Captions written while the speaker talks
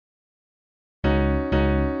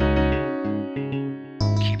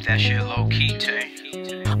That shit low key, Tay.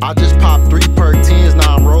 I just popped 3 perk 10s,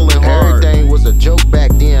 now I'm rolling hard. Everything was a joke back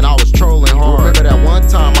then, I was trolling hard. Remember that one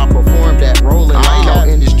time I performed at Rolling Loud? I ain't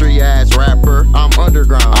no industry ass rapper, I'm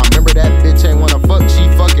underground. I remember that bitch ain't wanna fuck, she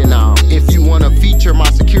fucking now. If you wanna feature, my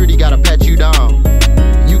security gotta pat you down.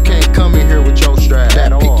 You can't come in here with your strap.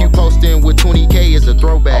 That pic you posting with 20K is a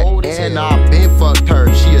throwback. And I been fucked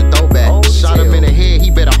her, she a throwback. Shot him in the head, he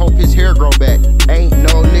better hope his hair grow back. Ain't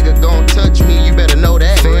no nigga gon' touch me, you better know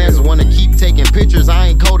that. Fans wanna keep taking pictures, I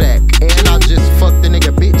ain't Kodak. And I just fucked the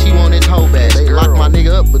nigga, bitch, he want his hoe back. Locked my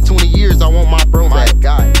nigga up for 20 years, I want my bro back.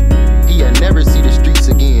 He'll never see the streets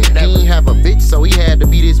again. He ain't have a bitch, so he had to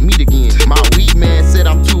beat his meat again.